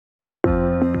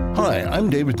Hi, I'm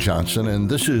David Johnson, and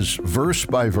this is Verse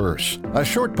by Verse, a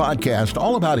short podcast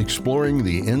all about exploring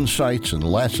the insights and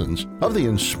lessons of the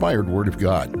inspired Word of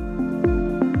God.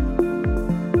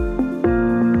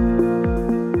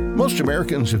 Most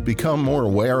Americans have become more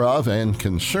aware of and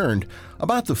concerned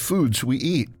about the foods we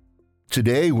eat.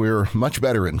 Today, we're much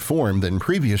better informed than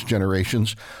previous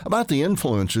generations about the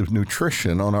influence of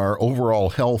nutrition on our overall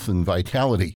health and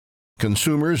vitality.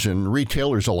 Consumers and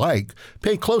retailers alike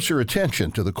pay closer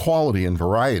attention to the quality and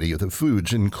variety of the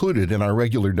foods included in our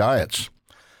regular diets.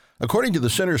 According to the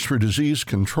Centers for Disease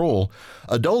Control,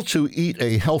 adults who eat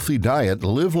a healthy diet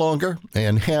live longer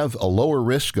and have a lower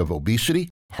risk of obesity,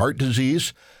 heart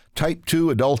disease, type 2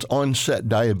 adult onset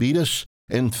diabetes,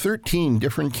 and 13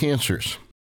 different cancers.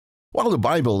 While the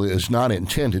Bible is not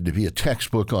intended to be a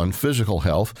textbook on physical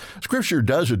health, Scripture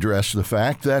does address the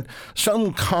fact that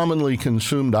some commonly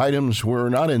consumed items were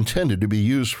not intended to be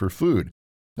used for food.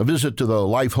 A visit to the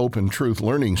Life, Hope, and Truth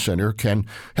Learning Center can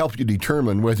help you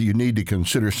determine whether you need to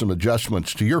consider some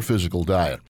adjustments to your physical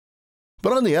diet.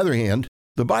 But on the other hand,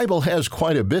 the Bible has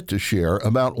quite a bit to share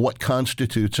about what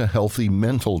constitutes a healthy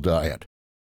mental diet.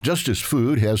 Just as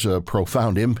food has a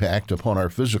profound impact upon our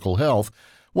physical health,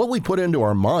 what we put into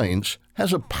our minds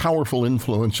has a powerful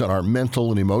influence on our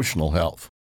mental and emotional health.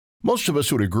 Most of us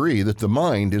would agree that the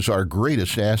mind is our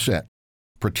greatest asset.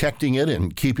 Protecting it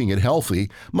and keeping it healthy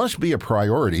must be a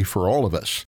priority for all of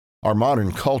us. Our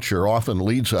modern culture often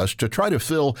leads us to try to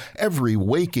fill every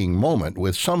waking moment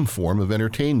with some form of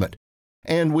entertainment.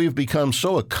 And we've become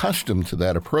so accustomed to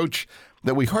that approach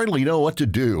that we hardly know what to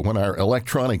do when our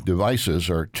electronic devices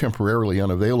are temporarily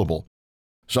unavailable.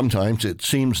 Sometimes it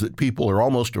seems that people are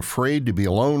almost afraid to be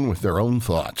alone with their own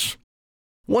thoughts.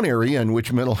 One area in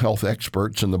which mental health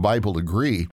experts in the Bible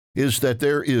agree is that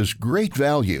there is great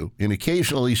value in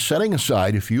occasionally setting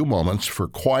aside a few moments for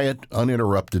quiet,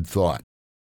 uninterrupted thought.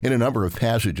 In a number of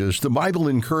passages, the Bible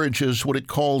encourages what it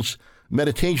calls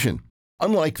meditation.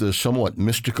 Unlike the somewhat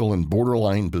mystical and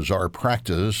borderline bizarre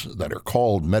practices that are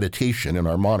called meditation in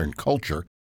our modern culture,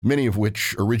 many of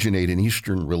which originate in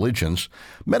Eastern religions,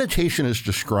 meditation as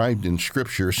described in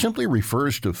Scripture simply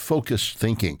refers to focused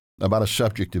thinking about a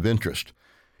subject of interest.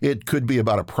 It could be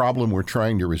about a problem we're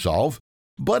trying to resolve,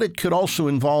 but it could also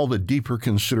involve a deeper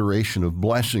consideration of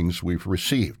blessings we've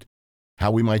received,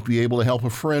 how we might be able to help a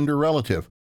friend or relative,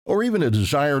 or even a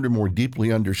desire to more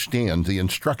deeply understand the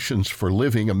instructions for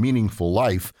living a meaningful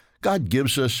life God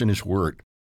gives us in His Word.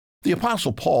 The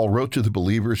Apostle Paul wrote to the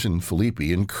believers in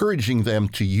Philippi, encouraging them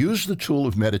to use the tool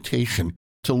of meditation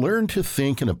to learn to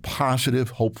think in a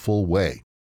positive, hopeful way.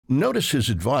 Notice his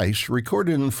advice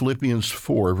recorded in Philippians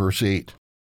 4, verse 8.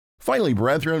 Finally,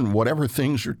 brethren, whatever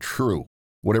things are true,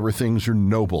 whatever things are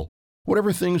noble,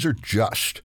 whatever things are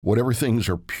just, whatever things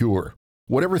are pure,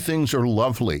 whatever things are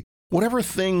lovely, whatever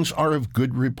things are of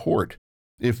good report,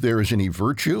 if there is any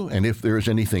virtue and if there is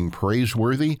anything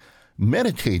praiseworthy,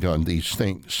 meditate on these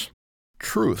things.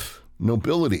 Truth,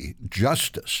 nobility,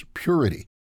 justice, purity.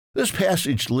 This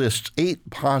passage lists 8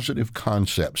 positive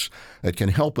concepts that can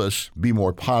help us be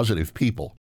more positive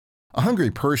people. A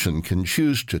hungry person can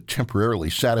choose to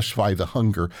temporarily satisfy the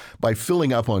hunger by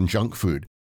filling up on junk food,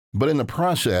 but in the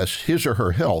process, his or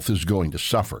her health is going to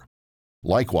suffer.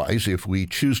 Likewise, if we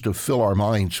choose to fill our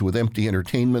minds with empty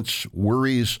entertainments,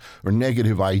 worries, or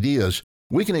negative ideas,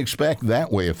 we can expect that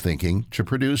way of thinking to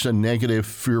produce a negative,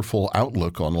 fearful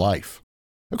outlook on life.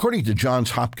 According to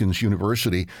Johns Hopkins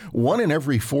University, 1 in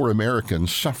every 4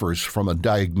 Americans suffers from a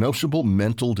diagnosable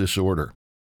mental disorder.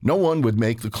 No one would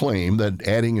make the claim that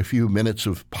adding a few minutes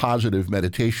of positive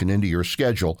meditation into your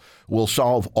schedule will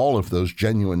solve all of those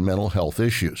genuine mental health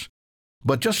issues.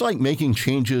 But just like making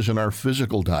changes in our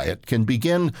physical diet can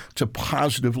begin to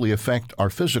positively affect our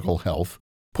physical health,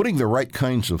 putting the right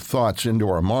kinds of thoughts into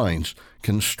our minds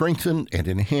can strengthen and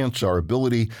enhance our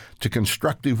ability to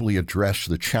constructively address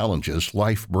the challenges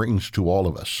life brings to all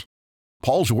of us.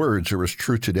 Paul's words are as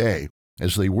true today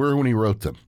as they were when he wrote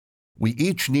them. We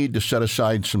each need to set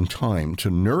aside some time to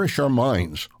nourish our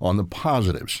minds on the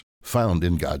positives found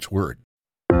in God's Word.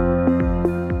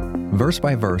 Verse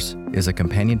by Verse is a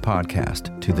companion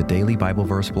podcast to the Daily Bible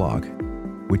Verse blog,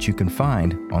 which you can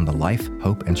find on the Life,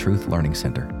 Hope, and Truth Learning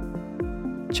Center.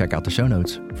 Check out the show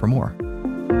notes for more.